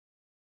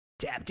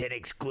Tapped In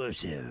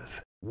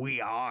exclusive.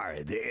 We are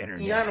the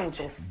internet. Yeah, I know what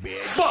the bitch.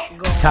 fuck going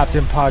on. Tapped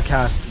In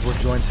podcast. We're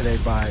joined today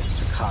by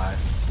Jehkai.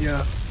 Yeah.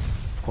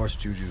 Of course,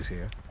 Juju's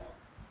here.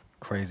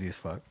 Crazy as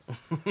fuck.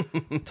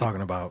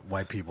 Talking about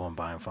white people and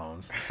buying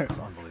phones. It's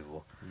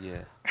unbelievable.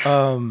 Yeah.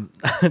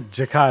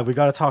 Jehkai, we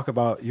got to talk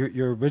about,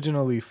 you're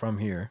originally from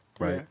here,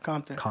 right? Yeah,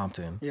 Compton.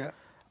 Compton. Yeah.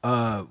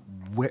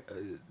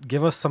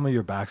 Give us some of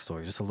your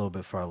backstory, just a little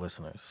bit for our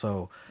listeners.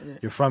 So Yeah.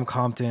 you're from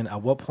Compton.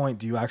 At what point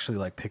do you actually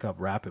like pick up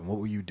rapping? What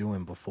were you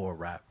doing before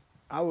rap?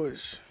 I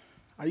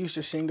used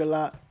to sing a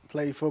lot,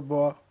 play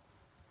football.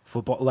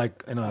 Football,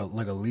 like in a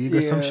league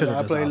or some shit? Or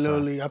I just played outside? Little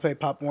League. I played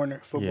Pop Warner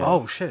football. Yeah.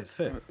 Oh shit,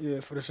 sick.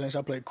 Yeah, for the Saints.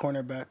 I played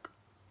cornerback.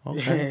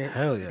 Okay.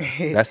 Hell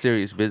yeah. That's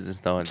serious business,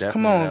 though. And Come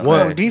definitely on, that come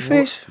on. way.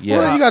 Defense? Yes.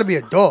 Well, you got to be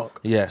a dog.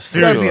 Yes.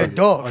 You got to be a Seriously.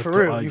 dog, for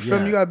real. You feel yeah.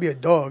 me? You got to be a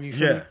dog. You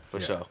feel me? For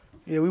sure.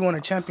 Yeah, we won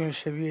a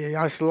championship. Yeah,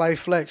 that's a life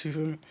flex. You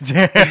feel me?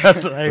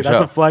 That's sure.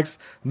 a flex.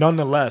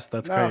 Nonetheless,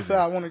 that's Nah, I crazy. feel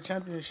I won a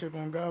championship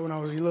on God when I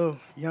was a little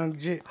young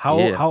jit. How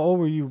old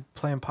were you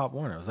playing Pop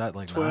Warner? Was that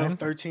like 12, 9?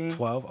 13.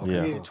 12? Okay, Yeah.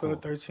 Yeah, cool,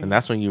 12, cool. 13. And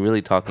that's when you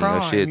really talking your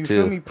prime, shit, you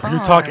too. feel me? Prime,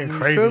 talking you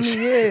crazy feel me?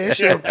 shit. Yeah, it's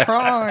your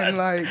prime.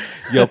 Like,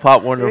 Yo,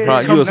 Pop Warner, Yeah, Prime,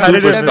 it's you a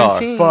competitive. superstar.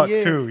 17, Fuck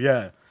yeah. too,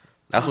 yeah.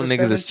 That's when I was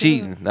niggas is 17.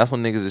 cheating. That's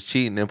when niggas is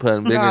cheating and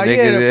putting bigger nah, niggas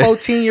yeah, the in.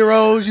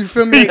 14-year-olds, you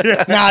feel me?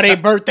 Nah, they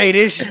birthday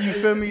this, you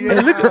feel me? Hey,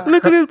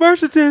 look at his birth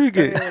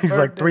certificate. Yeah, He's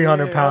like birthday,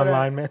 300-pound yeah,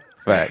 lineman.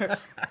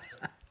 Facts.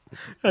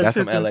 That That's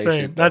some shit's LA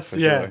insane. shit, though, That's for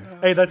yeah. sure.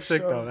 Hey, that's For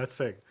sick sure. though. That's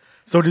sick.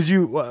 So did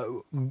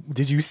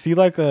you see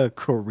like a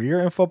career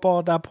in football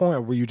at that point,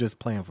 or were you just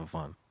playing for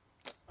fun?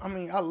 I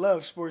mean, I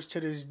love sports to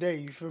this day,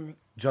 you feel me?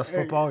 Just Hey,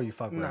 football, or you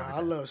fuck with Nah, I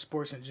everything? love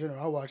sports in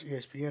general. I watch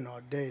ESPN all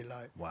day,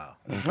 like, Wow.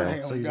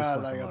 like, So on you just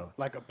God, fucking love.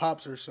 like a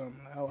Pops or something.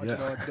 Like, I watch it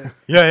all day.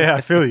 Yeah,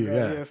 I feel you.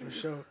 Yeah, Yeah. for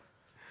sure.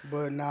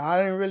 But nah,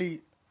 I didn't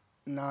really.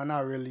 Nah,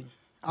 not really.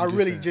 I just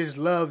really didn't. just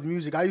loved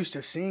music. I used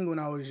to sing when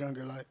I was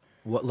younger, like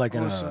What like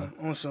in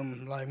on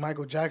some like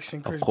Michael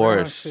Jackson, Chris Of Brown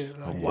course. shit.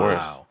 Like, Of yeah. course.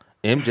 Wow.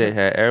 MJ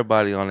had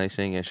everybody on their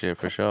singing shit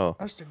for sure.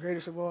 That's the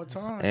greatest of all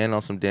time. And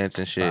on some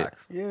dancing shit.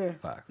 Facts. Yeah.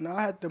 Fact. No,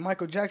 I had the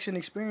Michael Jackson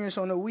experience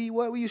on the Wii.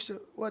 What we used to,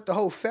 the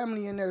whole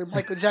family in there,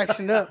 Michael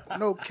Jackson up,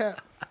 no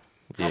cap.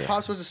 My Yeah.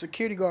 pops was a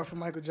security guard for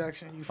Michael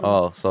Jackson. You feel me?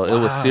 Oh, so it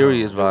was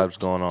serious vibes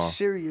going on.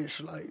 Serious,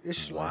 like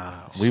it's Wow.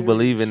 like We serious.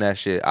 believe in that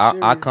shit.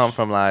 I come Serious.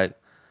 from like,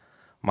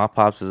 my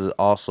pops is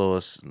also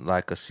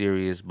like a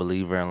serious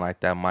believer in like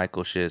that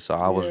Michael shit. So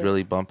I was Yeah.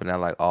 really bumping that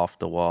like off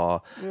the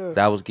wall. Yeah.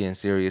 That was getting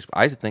serious.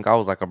 I used to think I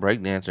was like a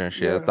break dancer and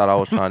shit. I Yeah. thought I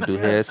was trying to do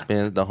head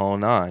spins the whole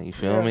nine. You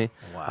feel Yeah. me?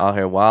 Wow. Out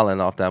here wilding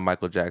off that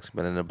Michael Jackson.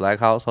 But in the black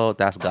household,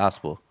 that's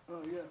gospel.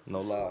 Oh yeah.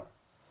 No lie.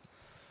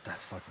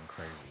 That's fucking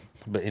crazy.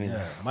 But anyway.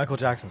 Yeah, Michael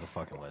Jackson's a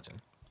fucking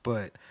legend.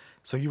 But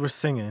so you were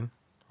singing,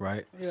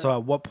 right? Yeah. So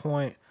at what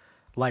point,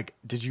 like,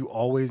 did you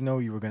always know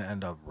you were gonna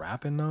end up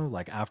rapping though?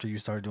 Like after you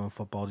started doing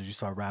football, did you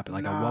start rapping?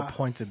 Like at what Nah.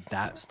 point did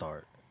that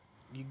start?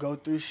 You go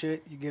through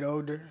shit, you get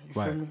older, you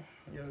Right. feel me?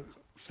 Your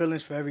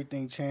feelings for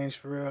everything change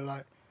for real.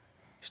 Like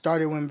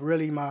started when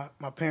really my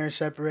parents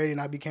separated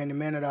and I became the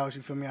man of the house,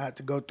 you feel me? I had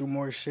to go through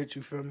more shit,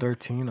 you feel me?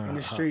 13 or In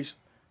the how- streets.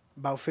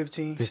 About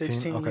 15, 15?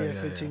 16, Okay, yeah,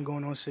 yeah, 15 yeah.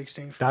 going on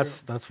 16 for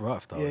That's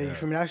rough though. real. Yeah, you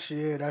feel me?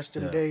 That's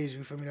them Yeah. days,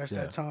 you feel me? That's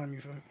Yeah. that time, you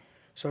feel me?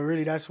 So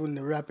really that's when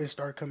the rapping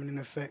started coming in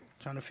effect,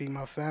 trying to feed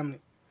my family.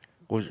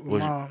 Was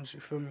With moms, you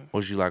feel me?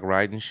 you like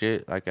writing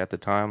shit like at the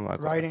time? Like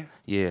Writing?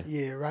 Yeah.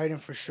 Yeah, writing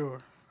for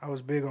sure. I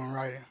was big on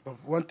writing.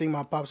 But one thing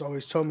my pops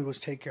always told me was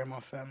take care of my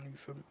family, you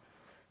feel me?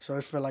 So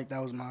I felt like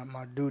that was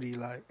my duty,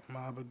 like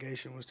my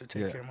obligation was to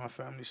take Yeah. care of my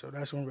family. So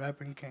that's when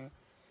rapping came.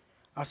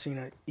 I seen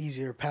an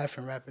easier path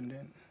in rapping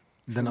than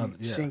Then for me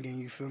yeah. singing,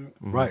 you feel me?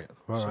 Right.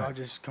 So I Right.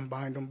 just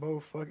combined them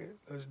both. Fuck it,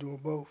 let's do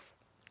it both.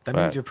 That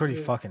means Right. you're pretty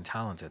Yeah. fucking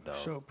talented though.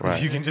 So Right.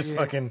 If you can just yeah.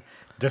 fucking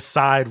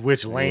decide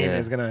which lane Yeah.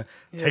 is gonna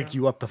take Yeah.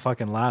 you up the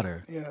fucking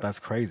ladder. Yeah. That's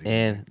crazy.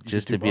 And You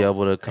just can to do be both.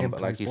 able to, And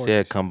play like you sports said,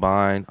 and shit.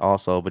 combine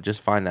also, but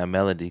just find that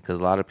melody because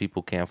a lot of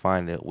people can't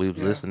find it. We was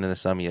Yeah. listening to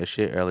some of your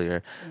shit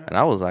earlier, and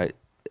I was like,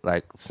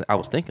 I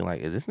was thinking,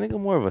 like, is this nigga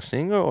more of a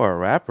singer or a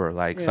rapper?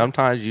 Like, Yeah.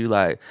 sometimes you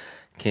like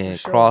can For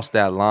sure. cross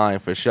that line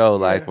for sure,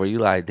 like Yeah. where you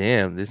like,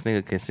 damn, this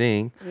nigga can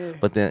sing, Yeah.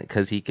 but then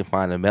because he can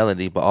find a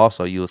melody, but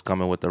also you was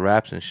coming with the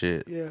raps and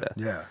shit. Yeah.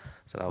 Yeah.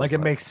 So that Like was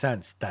it makes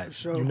sense that For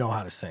sure. you know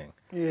how to sing.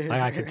 Yeah.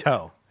 Like I could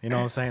tell. You know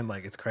what I'm saying?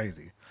 Like it's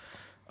crazy.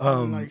 I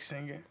don't like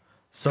singing.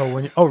 So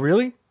when oh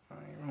really?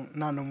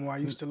 Not no more. I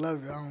used to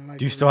love it. I don't like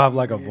Do you it still have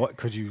like a yeah. what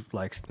could you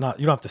like not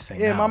you don't have to sing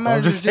Yeah, now, my but I'm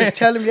manager was saying. just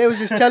telling me. They was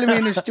just telling me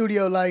in the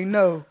studio, like,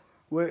 no,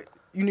 what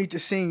you need to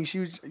sing. She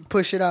was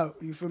push it out.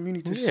 You feel me? You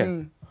need to Yeah.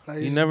 sing. Like,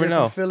 You it's never a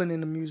different know. feeling in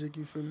the music.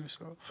 You feel me?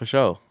 So For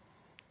sure.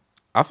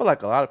 I feel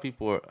like a lot of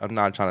people are, I'm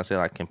not trying to say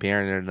like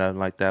comparing it or nothing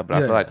like that, but I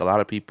Yeah. feel like a lot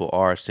of people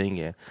are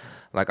singing.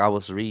 Like I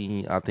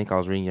think I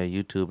was reading your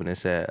YouTube and it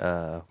said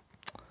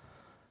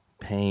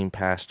Pain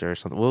Pastor or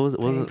something. What was it?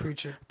 Pain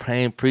Preacher.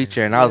 Pain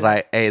Preacher. And I was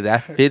like, hey,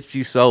 that fits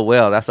you so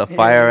well. That's a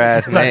fire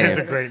ass name. That's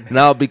a great name.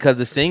 No, because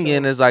the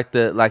singing is like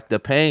the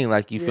pain,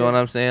 like you feel Yeah. what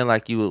I'm saying?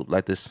 Like you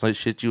like the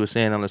shit you were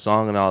saying on the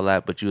song and all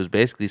that, but you was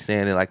basically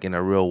saying it like in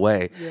a real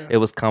way. Yeah. It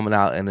was coming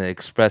out in an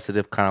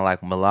expressive kind of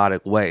like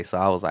melodic way. So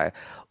I was like,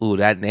 ooh,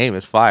 that name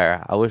is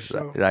fire. I wish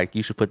Sure. like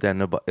you should put that in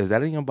the is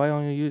that in your bio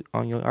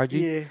on your RG?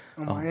 Yeah,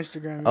 on my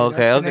Instagram. Yeah, Okay,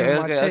 that's the name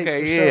of my tape,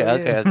 okay, for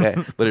yeah, sure,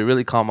 okay. But it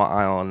really caught my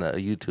eye on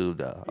YouTube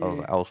though.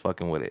 I was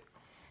fucking with it.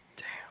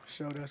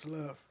 Show that's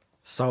love.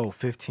 So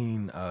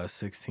 15,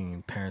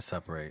 16, parents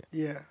separate.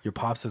 Yeah. Your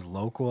pops is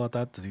local at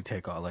that? Does he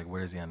take off? Like,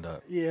 where does he end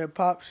up? Yeah,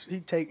 Pops,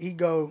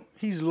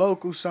 he's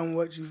local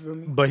somewhat, you feel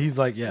me? But he's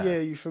like, yeah. Yeah,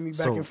 you feel me? Back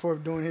So- and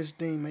forth doing his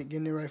thing,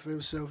 getting it right for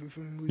himself, you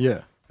feel me? We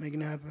Yeah.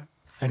 making it happen.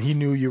 And he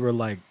knew you were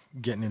like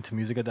getting into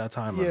music at that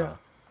time? Or Yeah. no?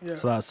 Yeah.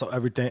 So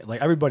everything,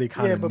 like everybody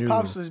kind Yeah, of but knew.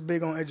 Pops was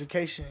big on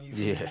education, you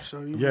feel Yeah. me?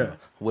 So, you Yeah. know,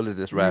 What is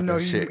this you rapping know,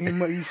 shit?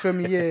 you feel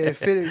me? Yeah, you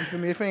feel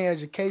me? If it ain't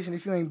education,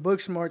 if you ain't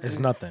book smart, It's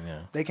then nothing,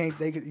 yeah.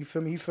 you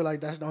feel me? He feel like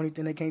that's the only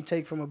thing they can't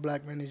take from a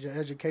black man is your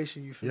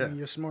education, you feel Yeah. me?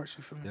 Your smarts,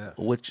 you feel me? Yeah.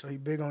 Which So he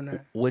big on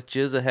that. which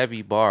is a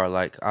heavy bar.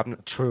 Like I'm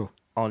True.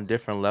 on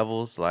different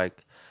levels.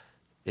 Like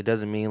it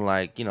doesn't mean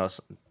like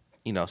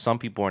some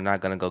people are not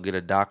gonna go get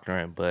a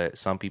doctorate, but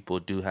some people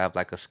do have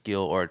like a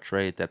skill or a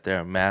trade that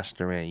they're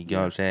mastering. You get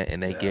what I'm saying?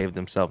 And they gave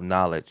themselves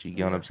knowledge. You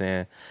get what I'm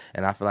saying?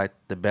 And I feel like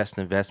the best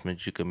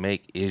investment you can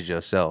make is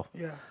yourself.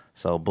 Yeah.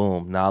 So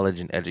boom,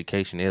 knowledge and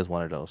education is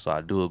one of those. So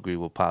I do agree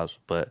with Pops,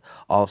 but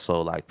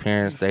also like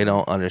parents, they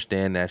don't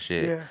understand that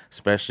shit. Yeah.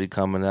 Especially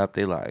coming up,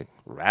 they like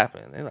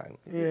rapping. They like,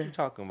 what Yeah. you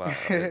talking about?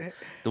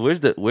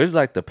 Where's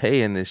like the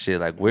pay in this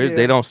shit? Like Yeah.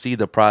 they don't see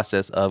the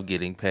process of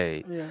getting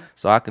paid. Yeah.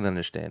 So I can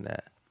understand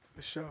that.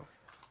 For sure.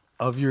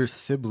 Of your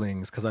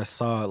siblings, because I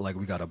saw like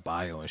we got a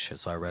bio and shit,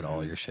 so I read Mm-hmm.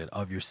 all your shit.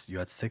 You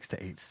had 6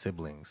 to 8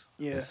 siblings.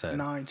 Yeah, it said.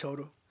 9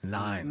 total.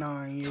 9.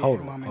 9, yeah.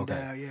 Total, Mom and okay.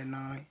 dad, yeah,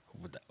 9.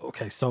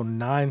 Okay, so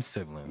 9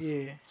 siblings.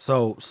 Yeah.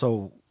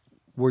 So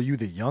were you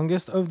the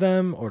youngest of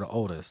them or the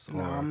oldest? No,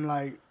 or I'm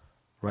like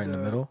right in the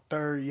middle?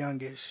 third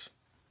youngest.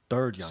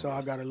 Third youngest. So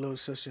I got a little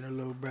sister and a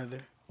little brother,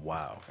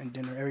 Wow. and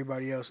then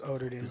everybody else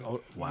older than me.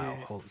 Wow, Yeah.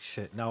 holy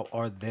shit. Now,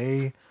 are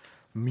they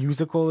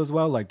musical as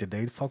well? Like, did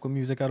they fuck with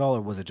music at all,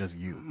 or was it just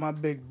you? My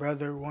big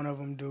brother, one of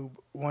them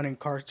one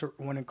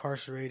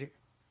incarcerated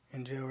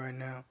in jail right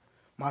now.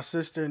 My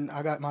sister,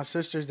 I got my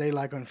sisters. They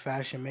like on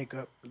fashion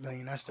makeup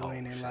lane. That's the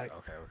lane they shit. like,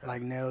 Okay.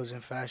 like nails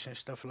and fashion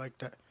stuff like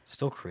that.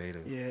 Still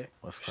creative. Yeah,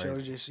 That's so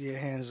crazy. just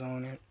hands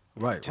on it,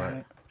 Right,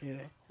 talent. right.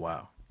 Yeah,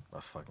 Wow,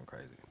 that's fucking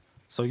crazy.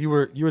 So you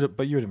were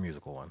the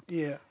musical one,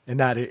 yeah, and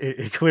that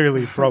it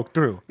clearly broke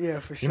through. yeah,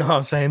 for You sure. know what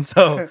I'm saying?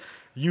 So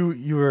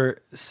you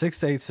were 6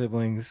 to 8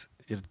 siblings.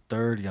 You're the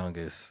third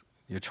youngest.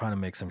 You're trying to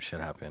make some shit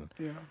happen.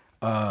 Yeah.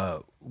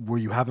 Were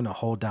you having to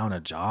hold down a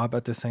job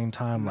at the same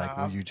time? Like,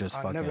 Nah, were you just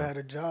I fucking? never had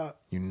a job.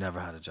 You never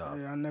had a job.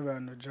 Yeah, I never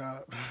had no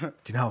job. Do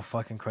you know how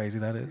fucking crazy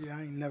that is? Yeah,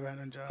 I ain't never had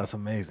a job. That's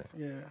amazing.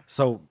 Yeah.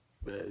 So,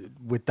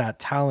 with that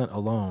talent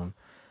alone,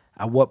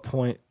 at what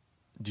point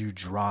do you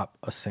drop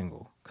a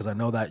single? Because I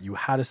know that you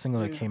had a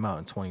single that Yeah. came out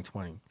in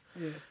 2020.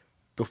 Yeah.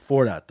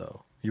 Before that,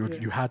 though, you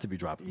Yeah. had to be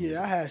dropping music.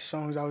 Yeah, I had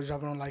songs I was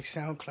dropping on like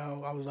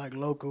SoundCloud. I was like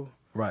local,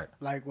 Right.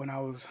 like when I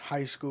was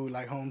high school,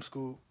 like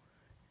homeschool.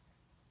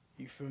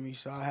 You feel me?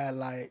 So I had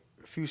like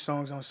a few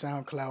songs on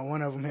SoundCloud.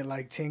 One of them hit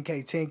like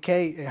 10K.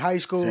 10K in high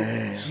school,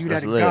 Damn. you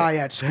That's that lit. guy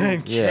at school.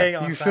 10K Yeah.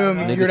 on You feel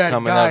me? SoundCloud. Niggas You're that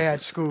coming guy up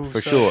at school.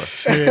 for so-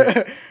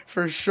 sure.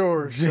 For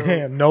sure. So.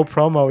 Damn, no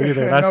promo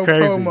either. That's no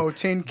crazy. promo,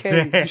 10K.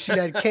 Damn. You see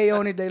that K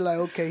on it, they like,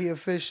 okay, he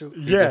official.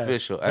 He's Yeah,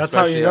 official. That's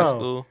how Especially you at know.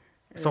 school.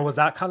 So was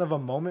that kind of a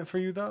moment for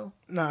you though?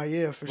 Nah,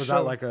 yeah, for Was sure.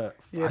 that like a?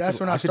 Yeah, that's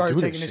when I could started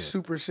do taking this it shit.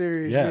 super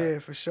serious. Yeah. Yeah,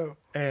 for sure.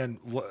 And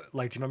what?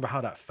 Like, do you remember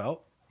how that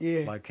felt?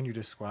 Yeah. Like, can you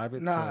describe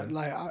it? Nah, to,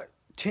 like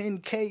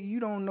 10K, you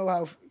don't know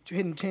how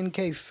hitting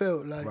 10K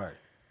felt. Like, right.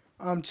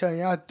 I'm telling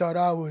you, I thought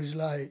I was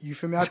like, you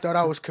feel me? I thought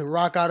I could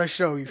rock out a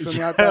show. You feel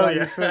me? I Hell thought, like,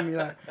 yeah. you feel me?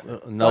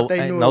 Like, No, thought they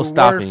ain't knew no it word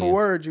stopping for you.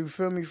 word. You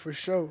feel me? For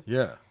sure.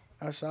 Yeah.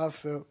 That's how I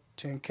felt.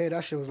 10K,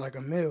 that shit was like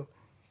a meal.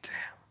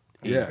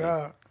 Yeah.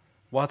 God.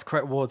 Well,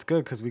 it's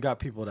good because we got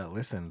people that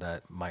listen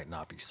that might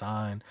not be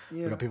signed.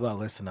 We Yeah. got people that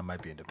listen that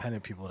might be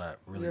independent. People that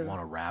really Yeah.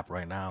 want to rap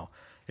right now.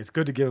 It's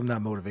good to give them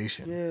that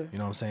motivation. Yeah. You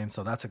know what I'm saying?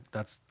 So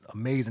that's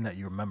amazing that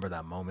you remember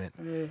that moment.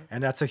 Yeah.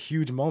 And that's a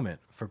huge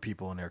moment for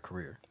people in their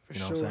career. For You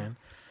know sure. what I'm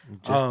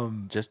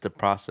saying? Just the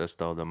process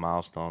though, the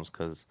milestones,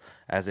 because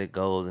as it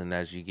goes and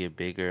as you get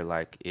bigger,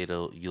 like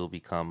you'll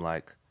become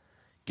like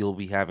you'll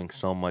be having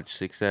so much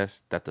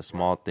success that the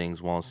small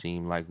things won't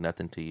seem like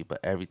nothing to you, but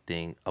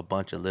everything, a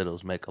bunch of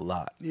littles make a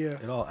lot. Yeah.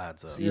 It all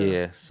adds up.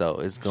 Yeah, so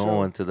it's For sure.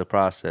 going to the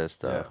process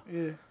though.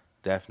 Yeah.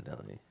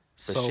 Definitely.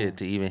 But So- shit,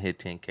 to even hit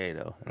 10K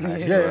though, and that,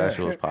 Yeah. shit, that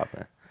shit was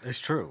popping. It's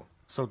true.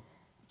 So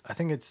I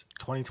think it's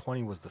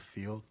 2020 was The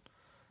Field.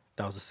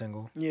 That was a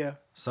single. Yeah.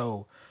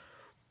 So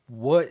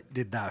what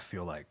did that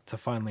feel like to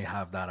finally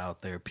have that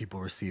out there?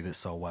 People receive it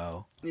so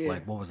well. Yeah.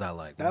 Like, what was that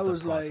like? That What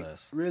was the like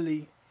process?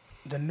 really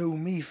the new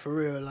me for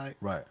real. Like,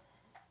 Right.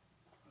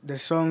 the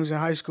songs in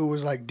high school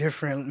was like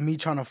different. Me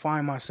trying to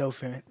find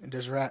myself in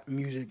this rap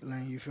music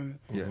lane. You feel me?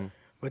 Yeah.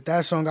 But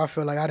that song, I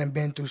feel like I done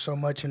been through so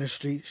much in the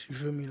streets. You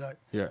feel me? Like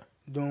Yeah.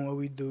 doing what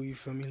we do. You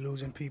feel me?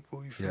 Losing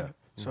people. You feel Yeah. me?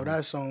 So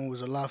that song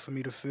was a lot for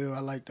me to feel. I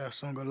like that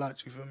song a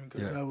lot. You feel me?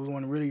 Because Yeah. that was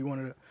one of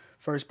the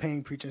first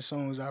pain preaching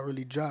songs I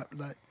really dropped.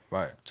 Like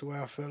Right. to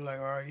where I felt like,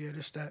 all right, yeah,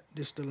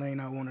 this the lane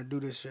I want to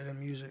do this shit in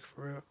music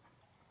for real.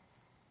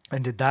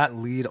 And did that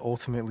lead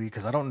ultimately?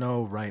 Because I don't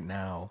know right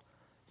now.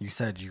 You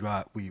said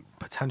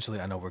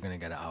I know we're gonna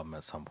get an album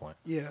at some point.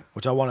 Yeah,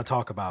 Which I want to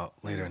talk about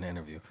later Yeah. in the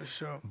interview. for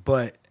sure.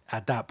 But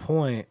at that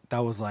point, that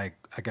was like,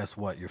 I guess,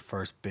 what, your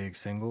first big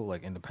single,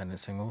 like independent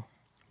single?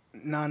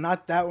 Nah,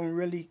 not that one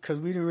really, cause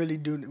we didn't really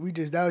do. That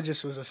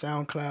was a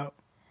SoundCloud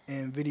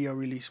and video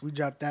release. We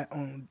dropped that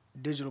on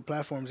digital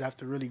platforms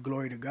after really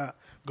Glory to God.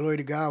 Glory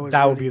to God was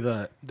That would really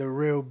be the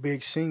real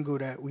big single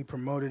that we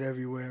promoted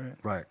everywhere. And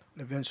right.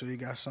 eventually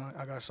got signed.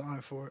 I got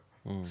signed for it.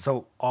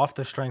 So off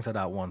the strength of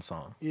that one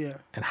song. Yeah.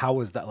 And how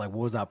was that? Like, what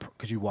was that?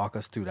 Could you walk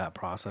us through that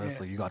process? Yeah.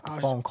 Like, you got the I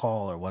was- phone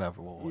call or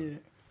whatever. What was Yeah.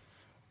 it?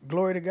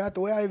 Glory to God.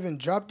 The way I even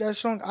dropped that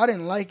song, I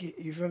didn't like it.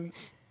 You feel me?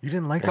 You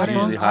didn't like That's that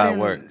song? usually how it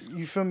works.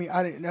 You feel me?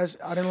 I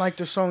didn't like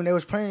the song. They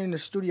was playing in the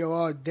studio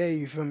all day.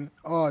 You feel me?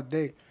 All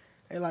day.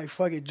 They like,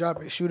 fuck it,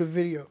 drop it, shoot a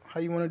video. How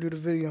you want to do the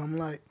video? I'm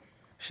like,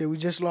 shit, we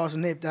just lost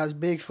Nip. That was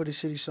big for the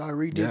city, so I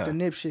redid Yeah. the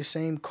Nip shit.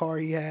 Same car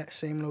he had,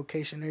 same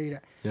location, everything.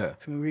 Yeah.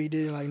 Feel me?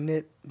 Redid it like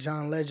Nip,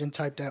 John Legend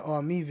type that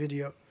All Me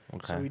video.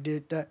 Okay. So we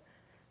did that.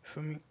 For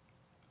me,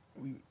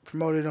 we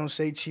promoted on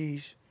Say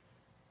Cheese.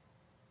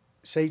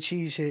 Say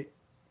Cheese hit.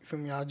 For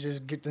me, I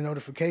just get the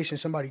notification.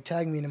 Somebody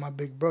tagged me, and then my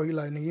big bro, he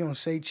like, nigga, you don't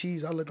Say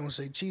Cheese. I look on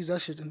Say Cheese.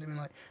 That shit been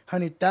like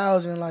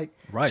 100,000, like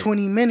Right.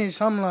 20 minutes.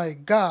 I'm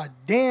like, God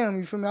damn,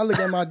 you feel me? I look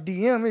at my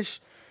DM.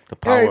 It's The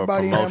power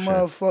everybody of in that promotion.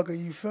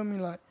 motherfucker. You feel me?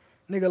 Like,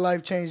 nigga,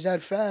 life changed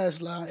that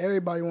fast. Like,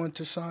 everybody wanted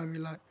to sign me.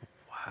 Like,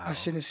 I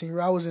shouldn't seen.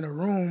 I was in a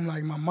room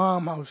like my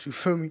mom house. You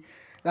feel me?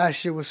 That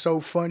shit was so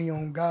funny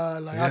on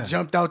God. Like I Yeah.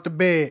 jumped out the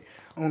bed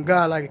on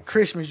God like at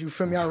Christmas. You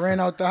feel me? I ran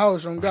out the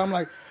house on God. I'm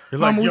like,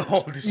 You're like, Mama,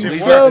 yo, this you shit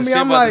feel works. me?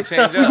 Shit I'm about to like,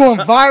 change we up. going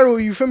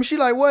viral. You feel me? She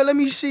like, what? Let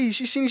me see.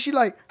 She seen. She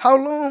like, how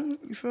long?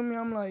 You feel me?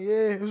 I'm like,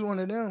 yeah, it was one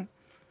of them.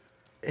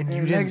 And you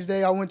And the didn't. next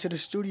day I went to the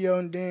studio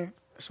and then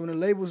that's when the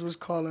labels was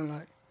calling,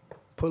 like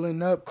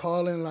pulling up,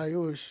 calling, like it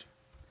was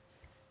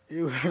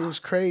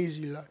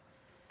crazy. Like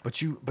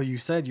But you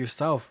said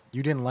yourself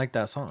you didn't like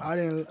that song. I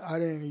didn't.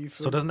 You feel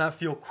So me? doesn't that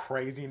feel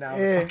crazy now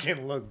Yeah. to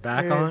fucking look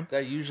back Yeah. on?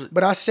 That usually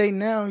But I say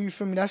now, you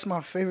feel me? That's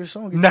my favorite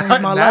song. It Now-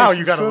 changed my now life.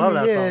 you gotta feel love me?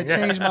 that yeah, song, it yeah.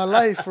 changed my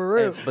life for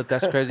real. But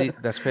that's crazy.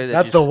 That's crazy.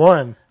 That That's you the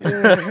one.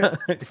 Yeah,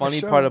 Funny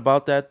sure. part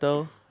about that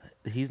though,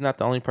 he's not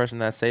the only person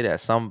that say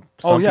that. Some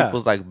Oh, yeah.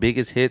 people's like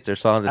biggest hits or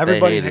songs that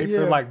Everybody they hated. hates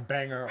their Yeah. like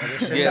banger or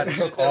the shit Yeah, that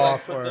took they, like,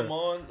 off put or them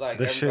on, like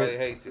the everybody shit.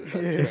 hates it. That's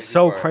Yeah. the it's crazy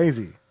so part.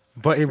 crazy.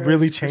 But it Crazy,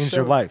 really for changed sure.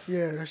 your life.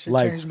 Yeah, that shit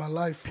Like, changed my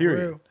life for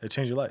Period. real. It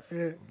changed your life.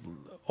 Yeah,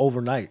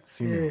 Overnight, yeah,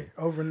 seemingly.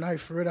 overnight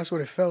for real. That's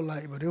what it felt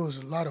like, but it was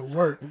a lot of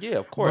work. Yeah,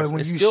 of course. But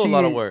when It's you still a see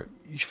lot of it, work.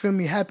 You feel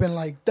me? Happen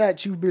like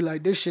that, you be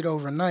like, this shit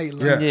overnight.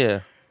 Like, Yeah. Yeah,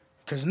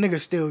 Cause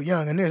nigga's still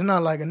young, and it's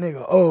not like a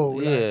nigga old.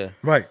 Like, yeah.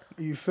 Right.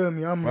 you feel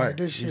me? I'm Right. like,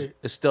 this shit.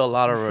 It's still a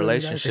lot of You feel me? That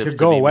relationships. shit It to could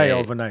go be away made.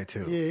 overnight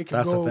too. Yeah, it can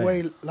That's go the thing.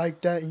 away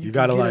like that, and you, You can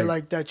gotta, get like, it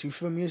like that. You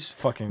feel me? It's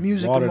fucking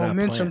music water and that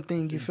momentum plant.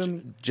 thing. You feel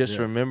me? Just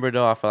Yeah. remember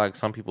though, I feel like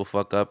some people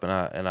fuck up,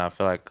 and I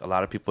feel like a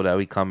lot of people that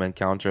we come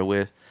encounter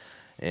with,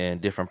 and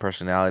different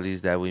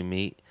personalities that we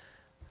meet.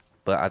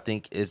 But I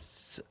think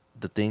it's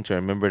the thing to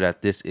remember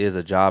that this is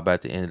a job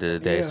at the end of the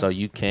day. Yeah. So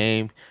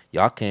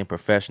y'all came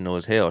professional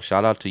as hell.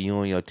 Shout out to you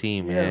and your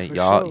team, Yeah, man. for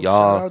y'all sure. Shout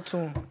y'all out to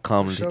 'em.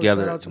 come For sure. Shout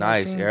together out to my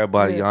nice. team.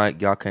 Everybody, Yeah.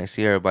 y'all can't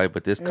see everybody,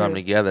 but this come Yeah.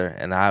 together,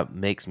 and that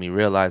makes me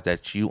realize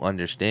that you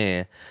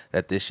understand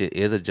that this shit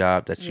is a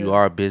job, that you Yeah.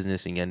 are a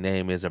business, and your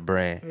name is a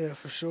brand. Yeah,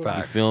 for sure. You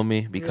Facts. feel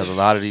me? Because Yeah. a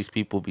lot of these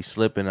people be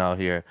slipping out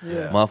here.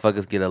 Yeah.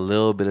 Motherfuckers get a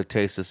little bit of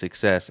taste of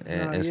success and,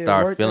 Nah, and yeah,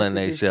 start work feeling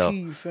ethic is themselves.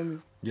 key, you feel me?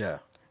 Yeah.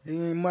 It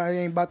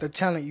ain't about the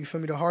talent, you feel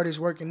me? The hardest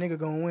working nigga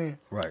gonna win.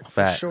 Right. For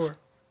Facts. sure. You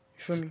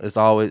feel me? It's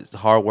always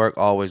hard work.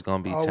 Always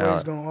gonna be Always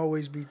talent. gonna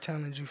always be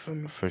talent, you feel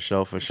me? For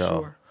sure. For sure.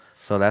 sure.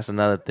 So that's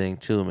another thing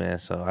too, man.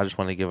 So I just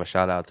want to give a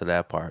shout out to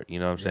that part. You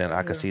know what I'm saying?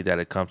 I can Yeah. see that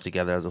it comes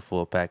together as a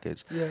full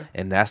package. Yeah.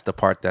 And that's the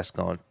part that's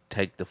gonna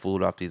take the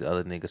food off these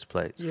other niggas'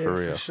 plates. Yeah, for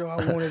for real. sure. I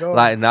want it all.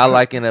 Like not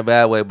like in a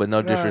bad way, but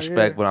no Nah,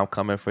 disrespect. yeah. But I'm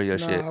coming for your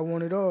Nah, shit. I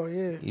want it all,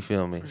 yeah. You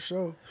feel me? For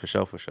sure. For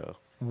sure.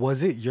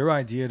 Was it your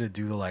idea to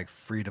do the like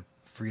free to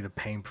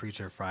Pain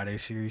Preacher Friday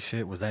series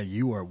shit? Was that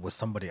you or was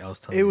somebody else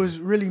telling It you? was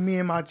really me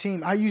and my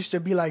team. I used to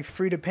be like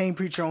free to pain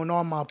preacher on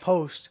all my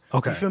posts.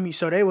 Okay. You feel me?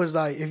 So they was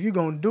like, if you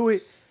gonna do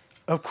it,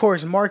 of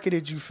course, market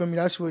it, you feel me?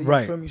 That's what you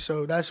Right. feel me?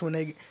 So that's when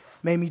they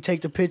made me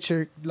take the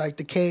picture, like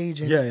the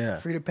cage and Yeah.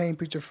 free to pain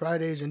preacher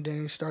Fridays, and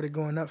then it started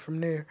going up from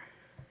there.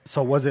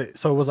 So was it?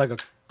 So it was like a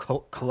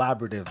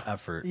collaborative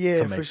effort. Yeah,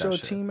 to make for that sure.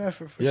 shit. Team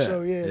effort, for Yeah,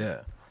 sure, yeah. Yeah.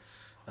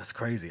 That's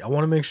crazy. I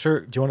want to make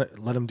sure. Do you want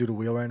to let him do the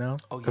wheel right now?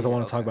 Oh, Because I yeah,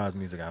 want to talk okay. about his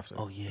music after.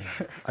 Oh yeah.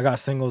 I got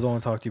singles I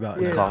want to talk to you about.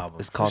 Yeah. And the album.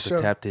 It's called For the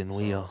sure. tapped in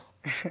wheel.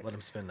 Let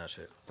him spin that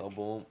shit. So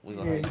boom, we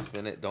gonna Yeah. have you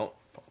spin it. Don't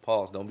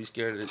Pause. Don't be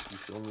scared of it. You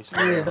feel me?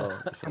 Yeah.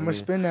 I'm gonna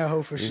spin that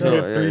hoe for You sure.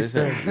 know, get 3 it's-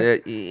 spins.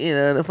 yeah, you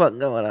know the fuck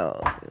going on. You know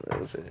what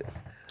I'm saying?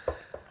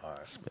 All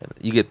right. Spin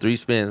it. You get 3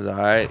 spins. All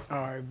right.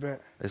 All right,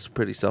 bet. It's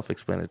pretty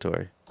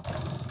self-explanatory.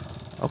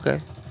 Okay.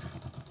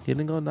 He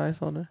didn't go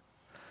nice on there.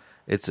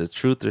 It's a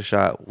truth or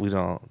shot. We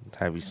don't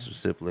have you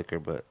sip liquor,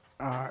 but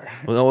All right.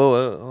 we're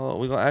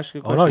gonna ask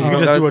you a Oh question. no, you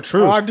can just do a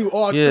truth Oh, I do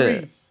all Yeah.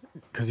 3.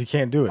 because you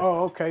can't do it.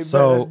 Oh, okay. So-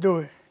 bet. Let's do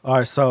it. All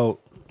right, so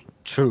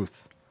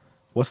truth.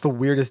 What's the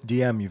weirdest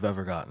DM you've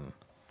ever gotten?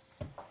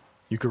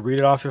 You could read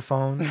it off your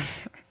phone,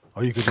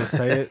 or you could just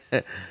say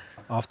it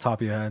off the top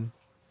of your head.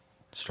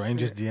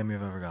 Strangest DM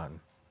you've ever gotten.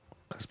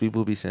 Because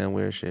people be saying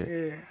weird shit.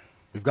 Yeah.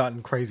 We've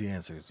gotten crazy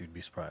answers. You'd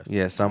be surprised.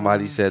 Yeah,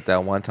 somebody said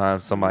that one time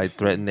somebody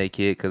threatened their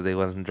kid because they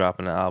wasn't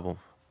dropping the album.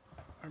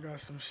 I got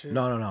some shit.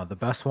 No. The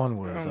best one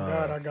was Oh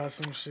God, I got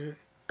some shit.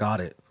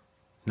 got it.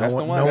 No That's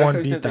the one, one. no one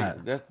That's beat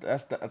the- that.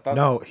 That's the, I thought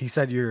No, he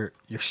said your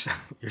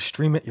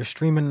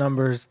streaming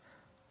numbers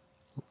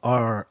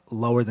are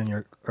lower than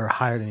your or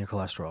higher than your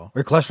cholesterol.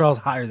 Your cholesterol is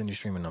higher than your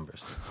streaming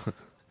numbers.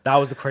 That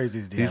was the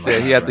craziest DM. he I've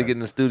said he ever had to read. get in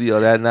the studio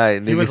that night.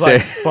 And He nigga was said,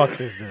 like, "Fuck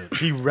this dude."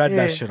 He read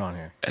Yeah. that shit on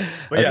here.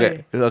 But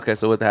okay, okay.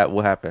 So what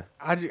happened?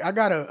 I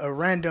got a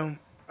random.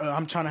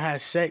 I'm trying to have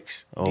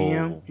sex. Oh.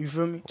 DM. You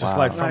feel me? Just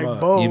Wow. like from Like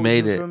a, bold. You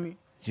made you it. Feel me?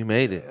 You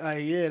made it. Like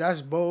yeah,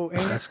 that's bold.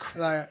 Ain't That's it?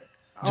 Like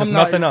just I'm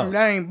not, nothing you feel else. me?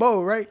 That ain't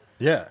bold, right?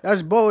 yeah,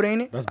 That's bold,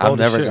 ain't it? that's I've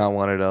bold as never shit. got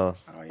one of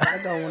those. Oh, yeah, I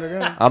got one of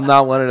them. I'm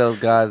not one of those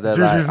guys that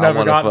Juju's like, I never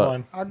wanna gotten fuck.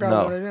 one. I got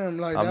No. one of them.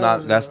 Like I'm that not-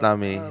 was that's not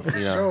me, For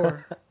you know.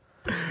 sure.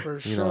 For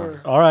You know.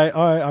 sure. All right,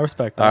 I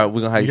respect that. All right,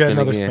 we're gonna have you get spin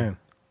another again.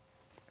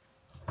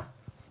 spin.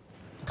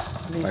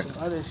 I need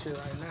some other shit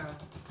right now.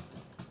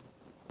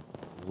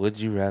 Would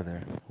you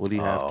rather? What do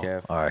you have,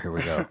 Kev? All right, here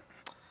we go.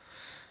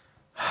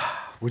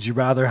 Would you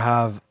rather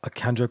have a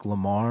Kendrick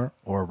Lamar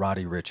or a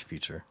Roddy Ricch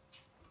feature?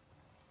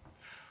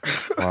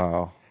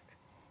 Wow.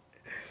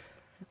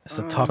 It's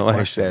a tough Somebody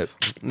question. said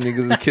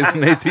niggas are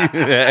kissing their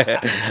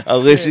teeth. I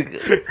wish you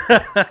could.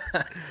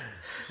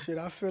 Shit,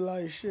 I feel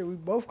like shit. We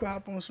both could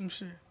hop on some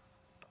shit.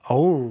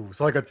 Oh, it's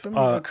like Feel me?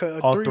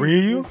 all three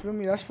of you? feel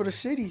me? That's for the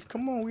city.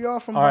 Come on, we all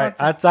from All right,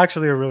 Brockton. that's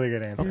actually a really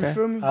good answer. You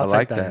feel me? I'll I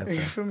like take that. that. You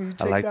answer. feel me? You I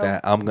take like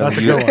that. one? I'm gonna That's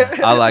a use. good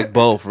one. I like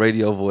both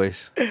radio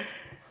voice.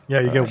 Yeah,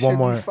 you get That one shit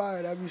more, Be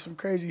fire. That'd be some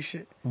crazy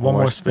shit. one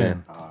more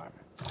spin. All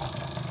right.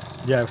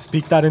 Yeah,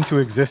 speak that into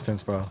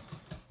existence, bro.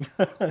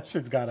 That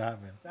shit's gotta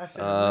happen. That's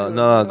it.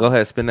 No, go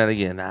ahead, spin that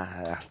again. Nah,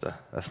 that's the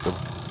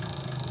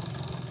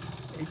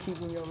They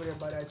keeping you over there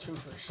by that truth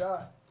for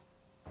shot.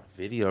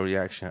 video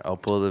reaction. I'll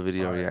pull the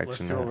video All right, reaction.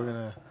 let's see what we're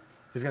gonna.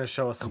 He's gonna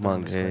show us Come something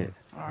on, the screen. Gabe.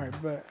 All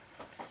right, bet.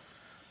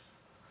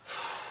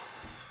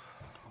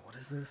 What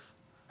is this?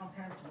 I'm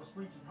kind of to a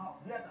screeching halt.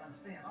 You have to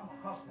understand, I'm a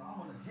hustler. I'm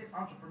a legit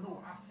entrepreneur.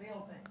 I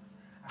sell things.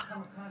 I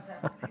come in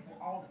contact with people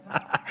all the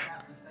time. I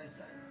have to stay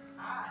safe.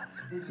 I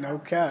did No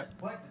not cap.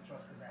 but to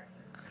trust the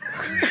vaccine.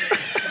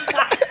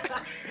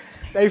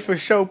 They for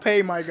sure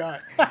pay, my guy.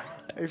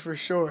 They for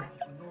sure.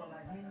 Entrepreneur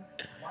like me,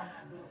 why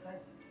not do it safely?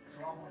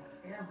 So I want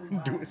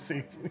everybody Do it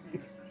safely. to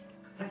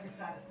take a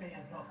shot at staying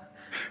healthy.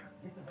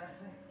 Get the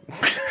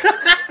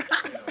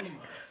vaccine.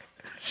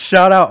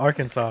 Shout out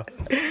Arkansas.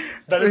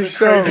 That is a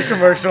For crazy sure.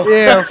 commercial.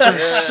 Yeah, for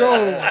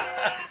sure.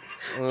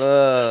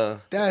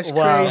 That's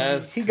Wow. crazy.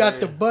 That's He got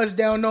the buzz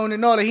down on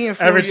and all that. He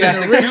Everything.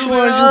 influencing the rich He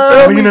ones. was, You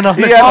feel me? Leaning on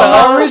He the had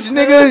All the- my rich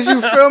niggas,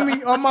 you feel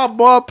me? All my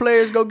ball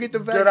players go get the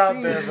Get out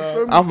vaccine. there, You bro.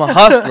 feel me? I'm a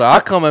hustler. I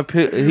come and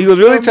pick. He was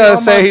Feel really me? trying All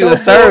to say my he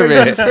was dope boys,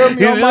 serving. you feel me?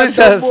 He All was my really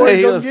trying to dope boys say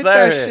he go was get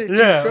that serving. shit. You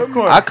Yeah, feel of me?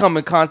 course. I come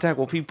in contact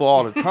with people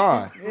all the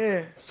time.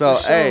 Yeah. So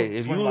for sure. hey,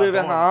 if Swing you by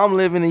living door. how I'm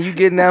living and you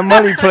getting that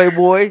money,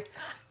 Playboy,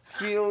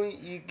 feel me?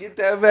 You get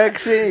that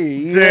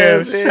vaccine. You know what Damn,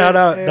 I'm saying? shout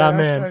out Yeah, that that's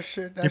man. that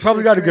shit. That You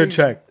probably shit got a good crazy.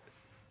 check.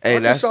 Hey,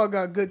 that's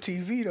Arkansas got good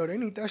TV though. They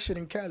need that shit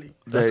in Cali.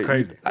 That's they-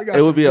 crazy. They got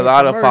It would some be a good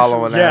lot of commercials.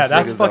 following. Yeah, ass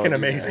that's niggas fucking that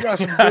would do amazing. They got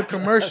some good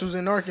commercials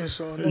in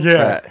Arkansas. No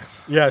Yeah,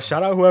 Facts. yeah.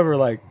 Shout out whoever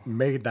like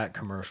made that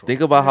commercial.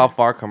 Think about how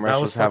far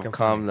commercials have fucking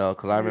come funny. though,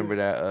 because I remember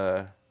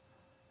that.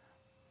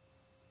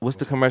 What's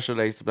the commercial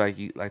that used to be like,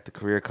 like the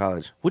career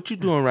college? What you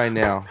doing right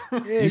now?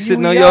 Yeah, you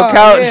sitting on UEI. your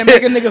couch? Yeah,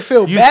 make a nigga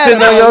feel You bad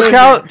sitting on about your living.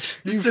 couch?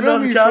 You sitting feel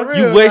on the me? couch? For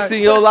You real, wasting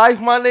like, your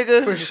life, my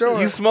nigga. For sure.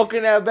 You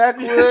smoking that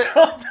backwood?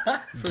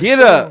 for Get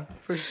sure, up.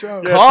 For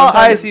sure. Yeah, Call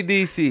sometimes-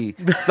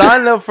 ICDC.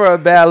 Sign up for a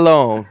bad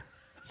loan.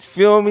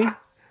 Feel me?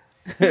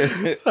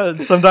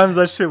 Sometimes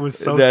that shit was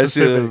so that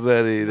specific. shit was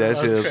funny. That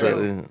shit was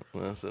crazy.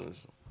 funny.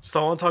 So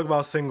I want to talk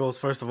about singles.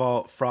 First of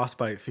all,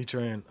 Frostbite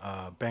featuring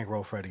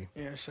Bankroll Freddy.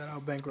 Yeah, shout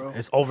out Bankroll.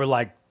 It's over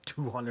like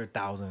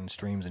 200,000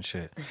 streams and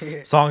shit.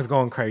 Yeah. Song's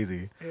going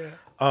crazy.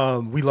 Yeah.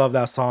 We love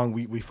that song.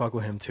 We fuck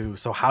with him too.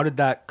 So how did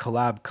that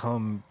collab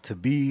come to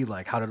be?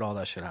 Like, how did all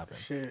that shit happen?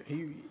 Shit,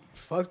 he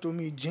fucked with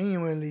me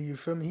genuinely. You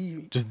feel me?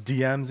 He Just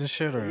DMs and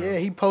shit, or yeah,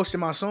 he posted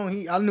my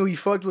song. I knew he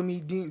fucked with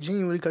me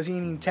genuinely because he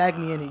didn't even tag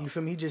me in it. You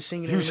feel me? He just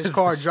singing it in was his just-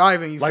 car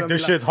driving. You like feel me?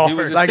 this shit's he was hard.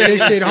 just Like saying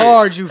this shit shit.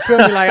 hard, you feel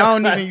me? Like I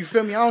don't even, you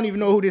feel me? I don't even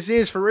know who this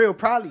is for real.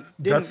 Probably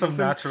didn't, That's some you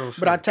feel me? natural shit.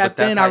 But I tapped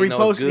that's in, how I you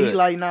know it's reposted. He good.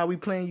 like, nah, we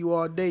playing you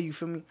all day. You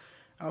feel me?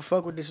 I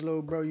fuck with this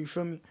little bro. You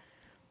feel me?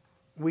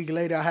 week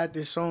later, I had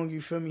this song,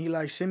 you feel me? He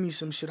like, send me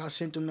some shit. I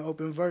sent him the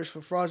open verse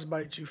for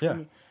Frostbite, you feel Yeah.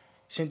 me?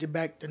 Sent it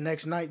back the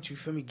next night, you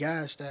feel me?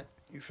 Gassed that,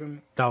 you feel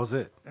me? That was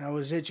it. And that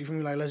was it, you feel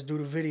me? Like, let's do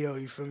the video,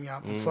 you feel me?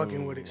 I'm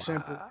fucking with it,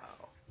 simple.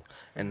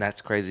 And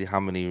that's crazy how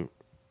many,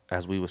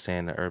 as we were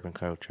saying, the urban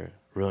culture,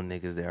 real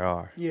niggas there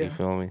are. Yeah. You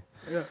feel me?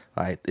 Yeah.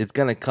 Like, it's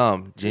going to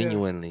come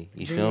genuinely.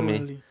 You feel me?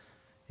 Genuinely.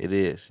 It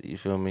is. You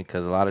feel me?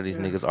 Because a lot of these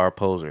Yeah. niggas are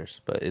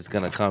posers, but it's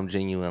going to come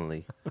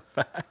genuinely.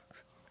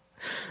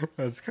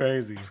 That's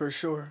crazy. For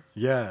sure.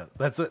 Yeah,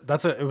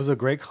 it was a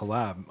great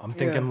collab. I'm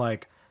thinking Yeah.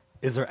 like,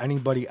 is there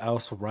anybody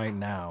else right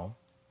now?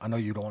 I know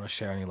you don't want to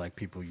share any like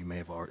people you may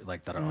have already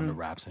like that are under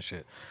wraps and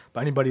shit, but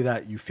anybody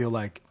that you feel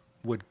like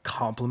would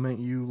compliment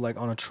you like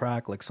on a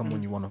track, like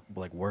someone you want to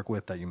like work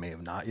with that you may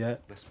have not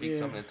yet. Let's speak Yeah.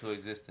 something into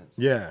existence.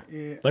 Yeah,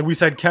 Yeah. Like we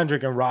said,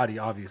 Kendrick and Roddy,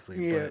 obviously.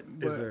 Yeah,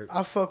 but is but there?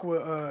 I fuck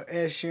with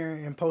Ed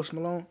Sheeran and Post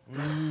Malone.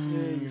 Yeah,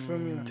 you feel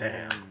me? Like,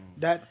 Damn.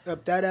 that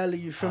up that alley,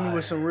 you feel me,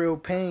 with some real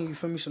pain, you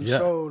feel me, some Yeah.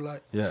 soul,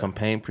 like Yeah. Some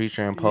Pain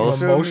Preacher and you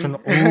Post. Some feel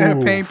emotional-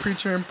 me? Ooh. Pain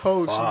Preacher and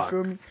Post, Fuck. you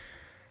feel me?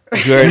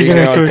 You already Speaking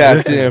hear into on Tapped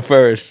existence. In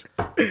first.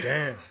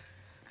 Damn.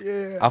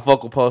 Yeah, I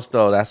fuck with Post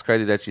though. That's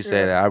crazy that you say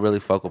Yeah. that. I really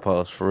fuck with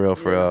Post for real,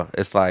 for Yeah. real.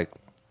 It's like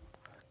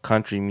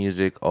country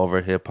music over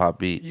hip hop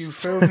beats. you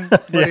feel me?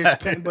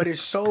 But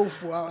it's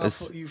soulful.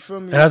 You feel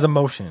me? It has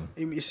emotion.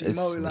 It's It's,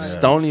 emo, like,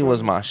 Stoney you feel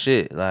was me? my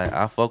shit. Like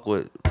I fuck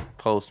with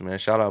Post, man.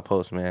 Shout out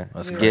Post, man.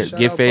 That's Yeah, crazy. shout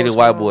Get out faded, Post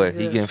white Malone, boy.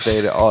 He yeah. getting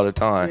faded all the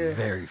time. Yeah.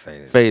 Very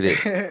faded.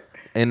 Faded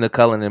in the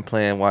Cullinan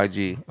playing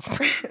YG.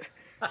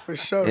 For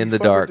sure. In You the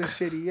fuck dark. with the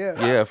city, yeah.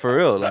 Yeah, for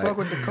real. Like Fuck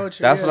with the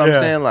culture. that's yeah. what I'm Yeah.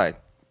 saying. Like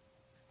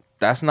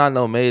that's not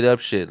no made up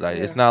shit. Like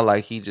it's Yeah. not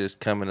like he just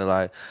coming to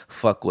like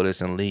fuck with us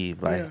and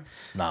leave. Like Yeah.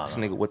 Nah, this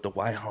nah. nigga with the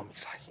white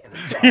homies like in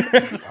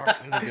the dark,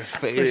 nigga For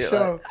faded,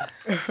 sure.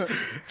 trying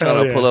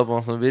Hell to yeah. pull up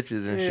on some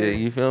bitches and shit. Yeah.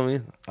 You feel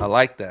me? I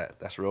like that.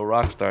 That's real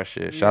rock star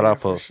shit. Shout Yeah, out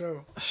for Post.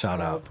 Sure. Shout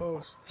out.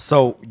 Post.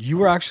 So you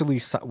were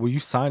actually were you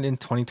signed in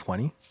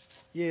 2020?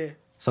 Yeah.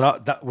 So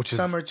that which is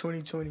Summer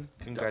 2020.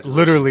 Congratulations.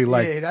 literally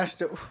like yeah, that's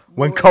the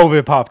when boy,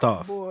 COVID popped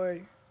off.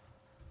 Boy,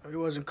 it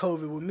wasn't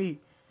COVID with me.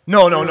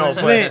 No, It was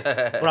but lit.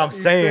 what I'm feel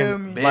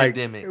saying, me? like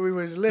Pandemic. We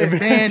was lit.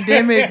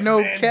 Pandemic,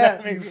 no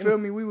cap. You feel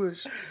me? We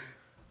was,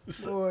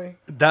 boy.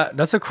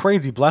 that's a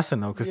crazy blessing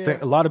though, because Yeah.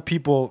 a lot of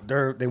people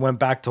they went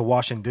back to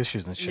washing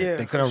dishes and shit. Yeah,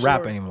 they for couldn't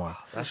rap sure. anymore.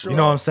 That's You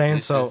know what I'm saying?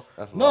 Dishes. So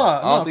That's no, low.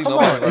 I don't no, think come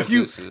nobody on. likes If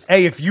you dishes.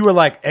 if you were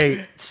like,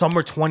 hey,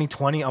 summer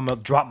 2020, I'm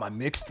gonna drop my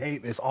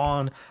mixtape. It's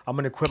on. I'm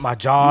gonna quit my You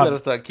job. gotta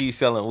start keep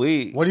selling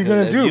weed. What are you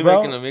gonna If do, you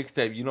bro? making a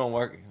mixtape, you don't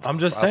work. I'm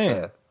just Stop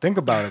saying. that. Think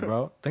about it,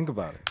 bro. Think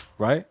about it.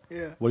 Right?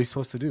 Yeah. What are you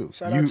supposed to do?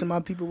 Shout You- out to my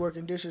people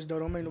working dishes though.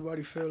 Don't make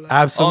nobody feel like.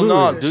 Absolutely.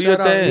 Oh no, do your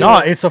Shout out, thing. No,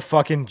 it's a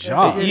fucking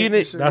job. Yeah, You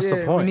need- that's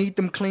the point. We need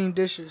them clean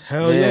dishes.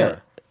 Hell Yeah. yeah.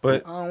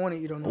 But I don't want to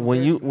eat on no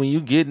When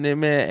you getting it,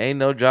 man, ain't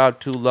no job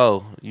too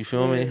low. You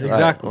feel me? Yeah. Like,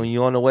 Exactly. when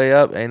you on the way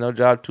up, ain't no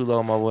job too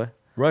low, my boy.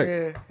 right.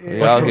 Yeah, We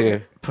yeah. out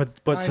here. But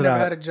I to ain't never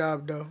had a that,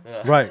 job though.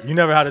 right? You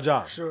never had a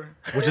job, Sure.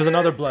 which is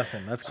another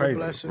blessing. That's a crazy.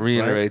 blessing.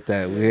 Reiterate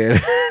that. Weird.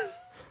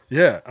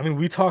 Yeah, I mean,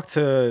 we talked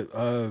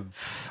to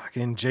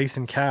fucking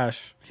Jason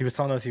Cash. He was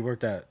telling us he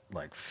worked at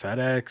like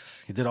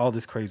FedEx. He did all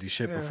this crazy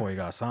shit Yeah. before he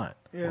got signed.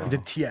 Yeah. He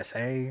did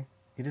TSA.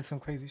 He did some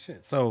crazy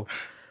shit. So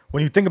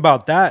when you think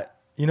about that,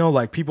 you know,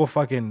 like people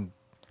fucking,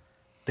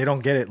 they don't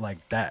get it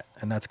like that,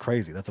 and that's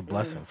crazy. That's a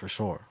blessing for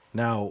sure.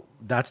 Now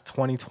that's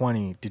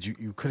 2020.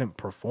 You couldn't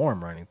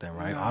perform or anything,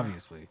 right? Nah.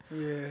 Obviously.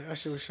 Yeah, that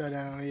shit was shut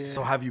down. Yeah.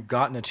 So have you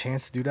gotten a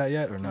chance to do that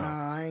yet or no?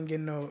 Nah, I ain't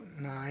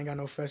got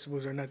no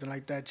festivals or nothing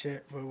like that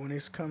yet. But when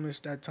it's coming, it's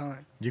that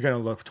time. You're gonna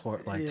look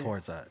Yeah.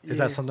 towards that. Is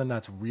Yeah. that something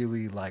that's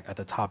really like at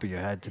the top of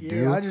your head to Yeah,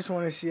 do? I just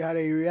want to see how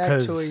they react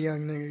to a 'Cause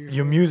young nigga. you feel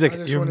Your me? music, I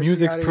just your wanna see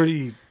music's how they-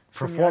 pretty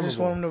feel me? I just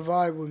want performable. them to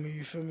vibe with me.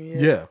 You feel me?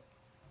 Yeah.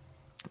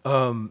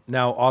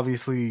 Now,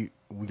 obviously,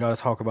 we got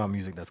to talk about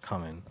music that's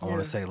coming. I want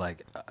Yeah. to say,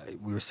 like,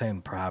 we were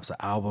saying perhaps an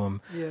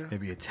album, Yeah.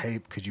 maybe a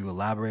tape. Could you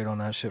elaborate on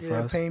that shit for Yeah,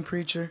 us? Pain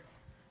Preacher.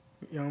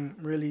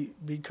 Really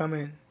be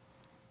coming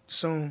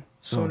soon.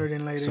 Sooner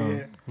than later. Soon.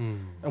 Yeah.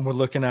 And we're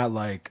looking at,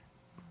 like,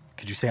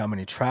 could you say how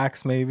many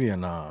tracks maybe or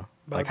nah?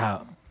 Like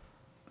how?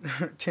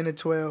 10 to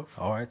 12.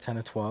 All right, 10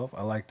 to 12.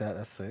 I like that.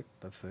 That's sick.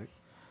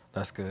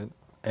 That's good.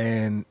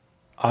 And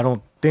I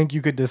don't think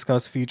you could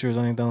discuss features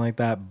or anything like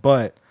that,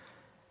 but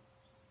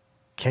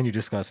can you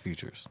discuss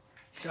features?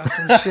 Got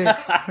some shit.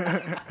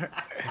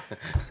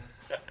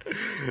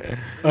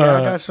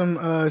 I got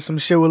some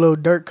shit with Lil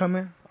Durk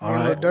coming. All Me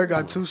and Lil right. Durk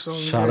got 2 songs.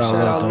 Shout Yeah, out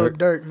shout out Lil Lil Durk.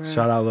 Durk, man.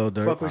 Shout out Lil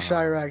Durk. Fuck with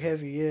Chirac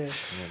heavy, yeah.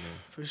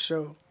 For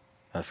sure.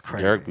 That's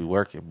crazy. Jerk be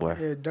working, boy.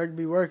 Yeah, Durk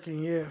be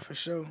working, yeah, for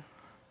sure.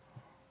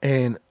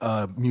 And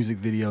a music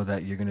video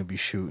that you're going to be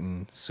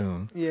shooting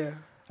soon. Yeah.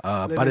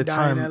 By Live the and Die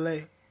time in LA.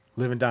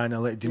 Live and Die in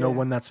LA. Do you know Yeah.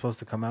 when that's supposed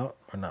to come out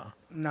or no?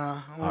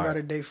 Nah, I don't All got right.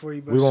 a date for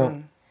you, but We soon.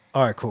 won't.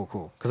 All right,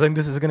 cool. Because I think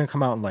this is going to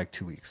come out in like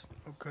 2 weeks.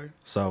 Okay.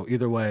 So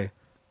either way,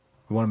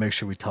 we want to make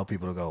sure we tell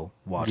people to go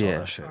watch all Yeah.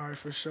 that shit, All right,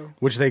 for sure.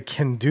 which they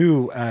can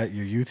do at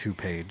your YouTube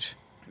page.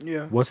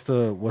 Yeah. What's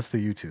the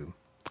YouTube?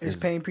 It's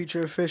Pain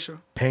Preacher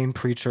Official. Pain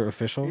Preacher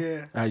Official?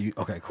 Yeah.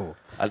 Okay, cool.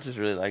 I just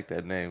really like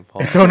that name,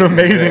 Paul. It's an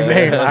amazing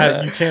name.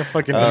 You can't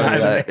fucking deny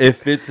that. It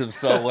fits him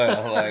so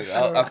well. Like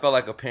I felt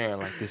like a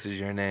parent. Like, this is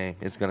your name.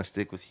 It's gonna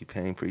stick with you,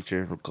 Pain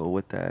Preacher. We'll go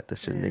with that.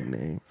 That's your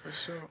nickname. For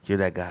sure. You're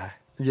that guy.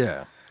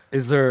 Yeah.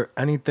 Is there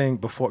anything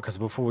before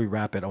we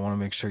wrap it, I want to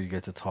make sure you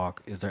get to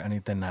talk. Is there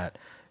anything that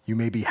you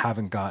maybe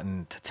haven't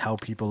gotten to tell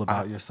people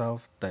about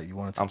yourself that you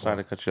want to? I'm sorry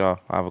to cut you off.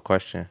 I have a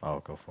question. Oh,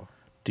 go for it.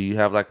 Do you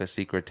have like a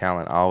secret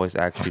talent? I always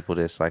ask people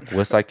this. Like,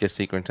 what's like your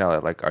secret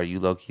talent? Like, are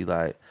you low key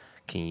like,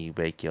 can you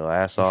bake your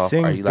ass off?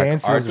 Sings, are you like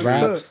dances, artistry?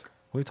 raps.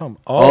 What are you talking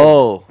about?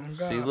 Oh,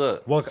 see,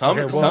 look. What Some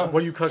do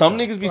you cook? some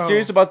niggas be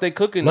serious about their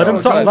cooking. Let though.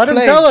 him talk. Don't Let him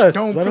play. tell us.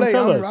 Don't Let him play.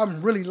 tell us.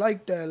 I'm really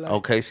like that. Like,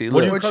 Okay, see,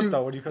 What do look. you cook you-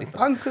 though? What do you cook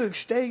though? I can cook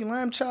steak,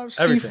 lamb chops,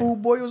 Everything.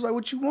 seafood boils, like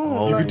what you want.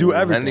 Oh, You like, can do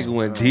everything. That nigga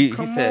went deep. He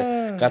Come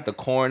said, on. got the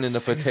corn and the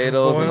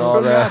potatoes and boils. all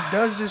feel me? that. I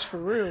does this for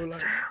real.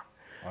 Like,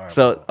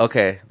 So,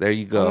 okay, there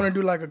you I want to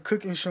go. do like a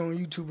cooking show on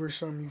YouTube or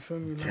something. You feel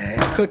me?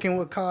 Like, cooking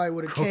with Kai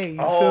with a K. You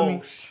feel Oh,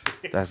 me?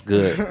 That's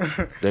good.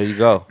 There you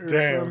go. You feel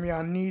Damn. me?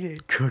 I need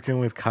it. Cooking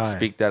with Kai.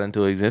 Speak that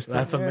into existence.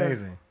 That's Yeah.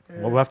 amazing.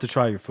 Yeah. Well, we'll have to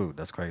try your food.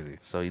 That's crazy.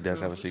 So he does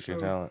Yeah, have a for secret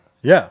sure. talent.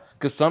 Yeah.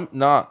 Cause that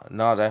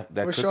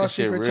What's cooking your shit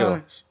secret real.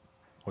 talents?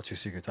 What's your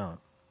secret talent?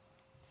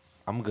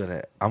 I'm good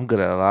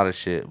at a lot of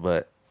shit,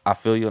 but I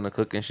feel you on the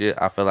cooking shit.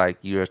 I feel like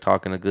you're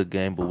talking a good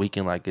game, but we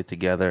can like get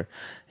together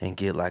and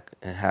get like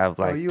and have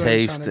like you ain't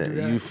taste. tryna do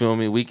that. You feel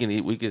me? We can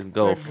eat. We can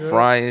go That good.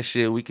 frying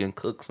shit. We can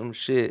cook some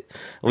shit.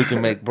 We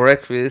can make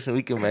breakfast and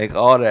we can make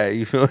all that.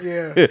 You feel me?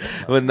 Yeah.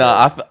 But no,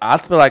 I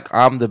feel like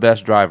I'm the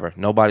best driver.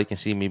 Nobody can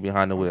see me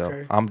behind the wheel.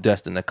 Okay. I'm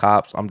dusting the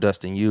cops. I'm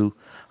dusting you.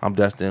 I'm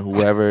dusting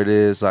whoever it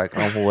is. Like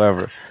I'm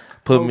whoever.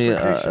 Put Bold me.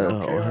 prediction.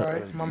 Okay, all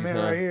right. My man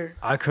right here.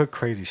 I cook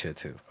crazy shit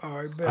too. All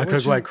right, bet. I What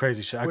cook you- like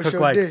crazy shit. I What's cook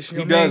your like dish?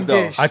 Your He does, main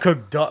though. dish? I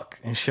cook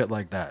duck and shit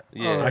like that.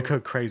 Yeah. I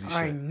cook crazy I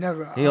shit. ain't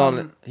never. He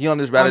on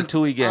this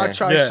Ratatouille game. I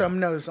try Yeah.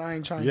 something else. I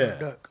ain't trying Yeah. no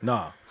duck.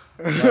 Nah.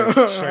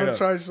 I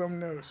try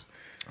something else.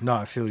 No,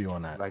 I feel you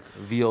on that. Like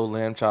VO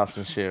lamb chops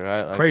and shit,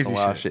 right? Like Crazy some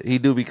wild shit. He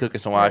do be cooking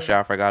some wild shit.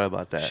 I forgot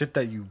about that. Shit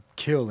that you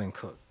kill and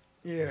cook.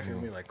 Yeah. Feel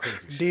me? Like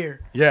crazy shit.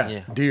 Deer. Yeah.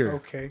 Yeah. Deer.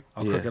 Okay.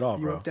 I'll Yeah. cook it all,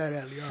 You bro. up that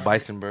alley? All right.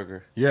 Bison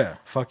burger. Yeah.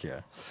 Fuck yeah.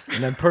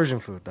 And then Persian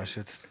food. That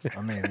shit's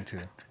amazing too.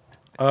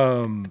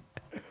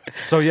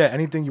 So yeah,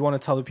 anything you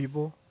want to tell the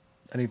people?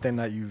 Anything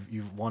that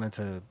you've wanted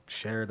to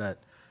share that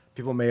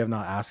people may have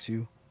not asked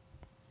you?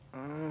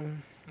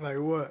 Like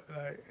what?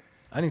 Like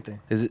Anything.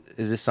 Is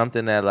it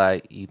something that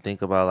like you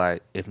think about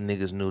like if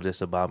niggas knew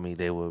this about me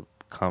they would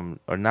come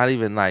or not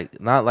even like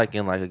not like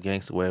in like a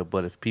gangster way,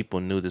 but if people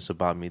knew this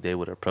about me they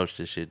would approach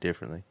this shit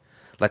differently.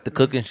 Like the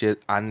cooking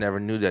shit, I never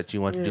knew that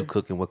you wanted to do Yeah.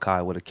 cooking with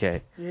Kai with a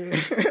K. yeah.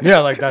 Yeah,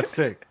 like that's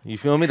sick. You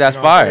feel me? That's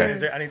You know what I'm saying? fire.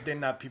 Is there anything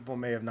that people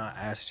may have not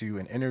asked you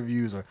in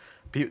interviews or,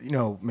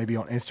 maybe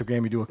on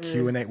Instagram you do a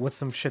Q&A? What's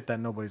some shit that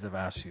nobody's ever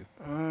asked you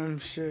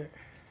Shit.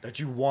 that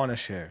you want to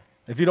share?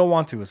 If you don't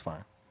want to, it's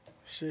fine.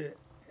 Shit.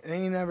 They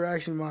ain't never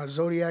asked me my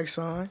zodiac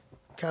sign.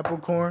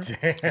 Capricorn.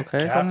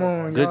 Okay. Come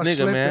on, Good y'all nigga,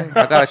 slipping. man.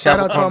 I got a Shout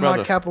out to all Capricorn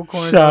my brother.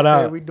 Capricorns Shout out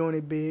there. out. We doing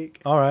it big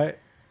All right.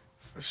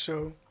 for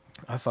sure.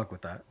 I fuck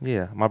with that.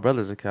 Yeah, my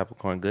brother's a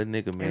Capricorn. Good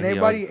nigga, man. And He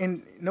everybody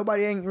and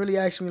nobody ain't really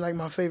asked me like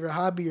my favorite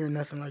hobby or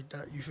nothing like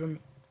that. You feel me?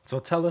 So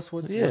tell us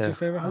what's Yeah. your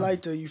favorite I hobby?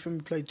 like to, you feel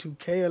me, play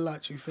 2K a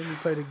lot. You feel me?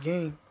 Play the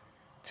game.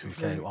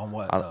 2K on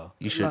what, I- though?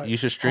 you should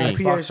Like, stream. on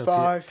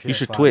PS5. You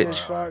should PS5. Twitch.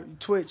 PS5,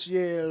 Twitch,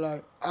 yeah.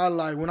 Like I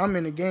like when I'm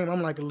in the game,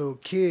 I'm like a little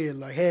kid,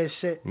 like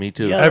headset. Me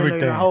too. Yelling Everything.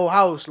 in the whole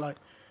house, like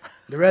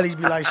the rellies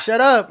be like,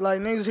 "Shut up!" Like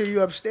niggas hear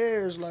you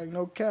upstairs, like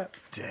no cap.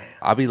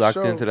 I'll be locked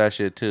So- into that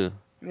shit too.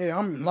 Yeah,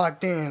 I'm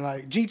locked in.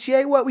 Like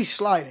GTA, what we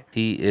sliding?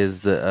 He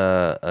is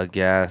the a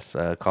gas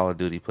Call of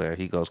Duty player.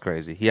 He goes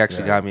crazy. He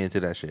actually Yeah. got me into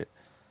that shit.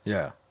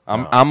 Yeah.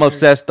 I'm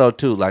obsessed though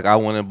too. Like I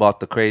went and bought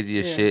the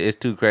craziest Yeah. shit. It's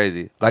too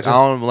crazy. Like I just-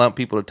 don't want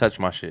people to touch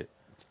my shit.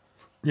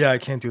 Yeah, I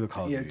can't do the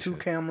Call of Yeah, Duty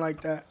 2K, shit. I'm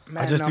like that. I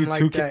Madden, just do I'm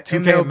like 2K, that. 2K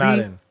and MLB,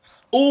 Madden.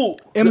 Ooh,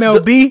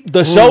 MLB.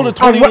 the show to I'm,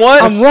 21.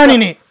 I'm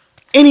running it.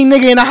 Any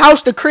nigga in the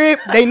house, the crib,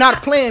 they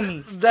not playing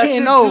me. That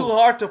shit 10-0. too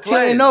hard to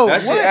play. 10-0.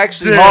 That shit What?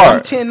 actually Damn. I'm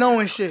hard. 10-0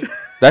 and shit.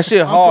 That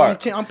shit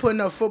hard. I'm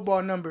putting up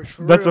football numbers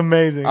for That's real.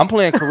 amazing. I'm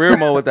playing career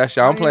mode with that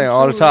shit. I'm I playing am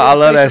all the too. time. I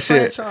love that It's a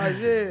shit.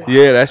 franchise, yeah.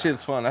 Yeah, that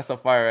shit's fun. That's a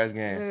fire ass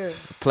game. Yeah.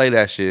 Play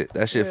that shit.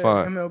 That shit Yeah,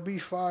 fun. MLB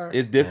fire.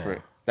 It's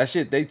different. That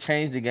shit, they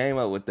changed the game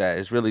up with that.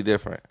 It's really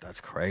different.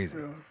 That's crazy.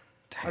 Yeah.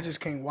 I just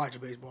can't watch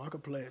baseball. I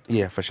could play it.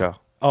 Yeah, for sure.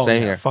 Oh,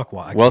 Same yeah, here. fuck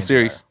what. I World can't do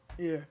Series.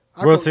 Yeah.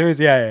 that. World Series?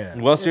 Yeah.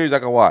 World Series I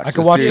can watch. I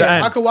can The watch series- the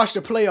end. I could watch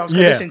the playoffs because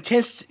Yeah. it's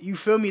intense. You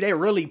feel me? They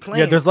really playing.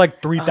 Yeah, there's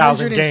like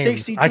 3,000 games.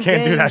 162 I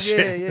can't do that games.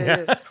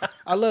 shit. Yeah.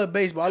 I love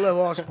baseball. I love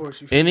all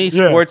sports. You feel Any me?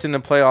 Yeah. sports in the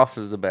playoffs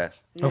is the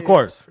best. Of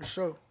course. For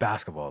sure.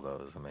 Basketball,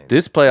 though, is amazing.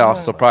 This playoffs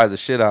on. surprised the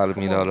shit out of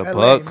me, Come though. on, The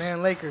LA, Bucks.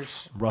 man,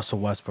 Lakers. Russell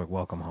Westbrook,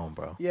 welcome home,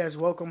 bro. Yes,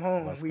 welcome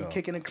home. Let's We go.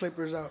 kicking the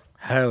Clippers out.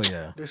 Hell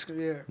yeah.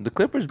 Yeah. The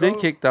Clippers been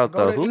kicked out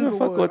go though. to Who the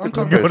fuck Inglewood. with the I'm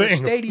talking Clippers?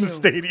 about the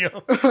stadium.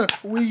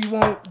 We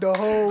want the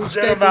whole Get him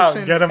Staples out.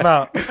 Center. Get him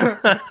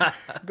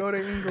out. Go to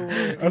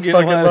Inglewood. I Get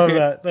fucking him outta love here.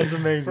 that. That's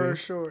amazing. For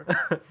sure.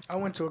 I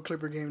went to a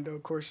Clipper game though,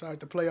 courtside,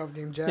 the playoff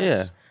game, Jazz.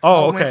 Yeah.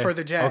 Oh, I okay. went for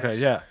the Jazz. Okay,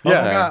 yeah. Oh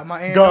Yeah. my God,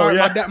 my A&R, Go,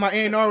 yeah. my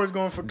A&R was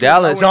going for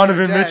Dallas. Clippers. I went for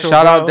the Donovan Jazz. Mitchell.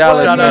 Shout out bro.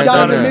 Dallas. Well, Shout out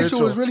Donovan Donovan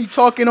Mitchell was really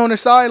talking on the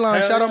sideline.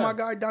 Hell Shout out yeah. my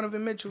guy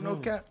Donovan Mitchell, no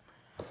cap.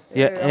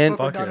 Yeah, I and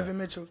fuck with Fuck yeah. Donovan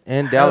Mitchell.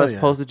 And Hell Dallas yeah.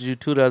 posted you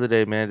too the other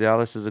day, man.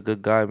 Dallas is a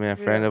good guy, man.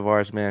 Friend Yeah. of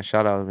ours, man.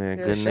 Shout out, man.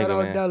 Yeah, Good shout nigga,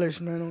 out man.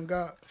 Dallas, man, on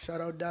God. Shout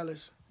out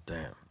Dallas.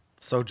 Damn.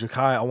 So Jehkai,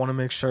 I want to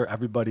make sure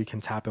everybody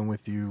can tap in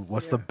with you.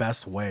 What's the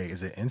best way?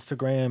 Is it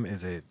Instagram?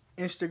 Is it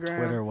Instagram.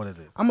 Twitter? What is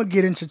it? I'm gonna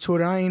get into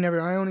Twitter. I don't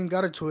even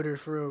got a Twitter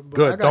for real. But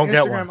Good, I got don't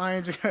get Instagram. one. I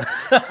am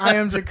Jehkai. I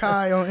am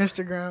Jehkai on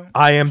Instagram.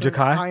 I am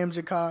Jehkai? I am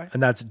Jehkai.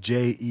 And that's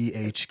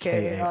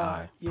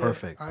Jehkai. Yeah,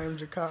 Perfect. I am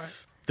Jehkai.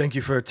 Thank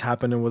you for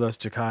tapping in with us,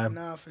 Jehkai.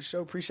 Nah, for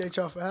sure. Appreciate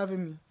y'all for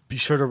having me. Be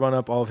sure to run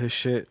up all of his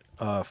shit.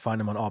 Find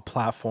him on all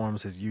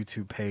platforms, his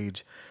YouTube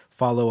page.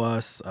 Follow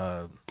us.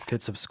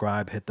 Hit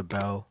subscribe. Hit the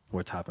bell.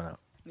 We're tapping out.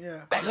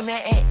 Yeah. Back on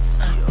that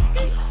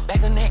ass.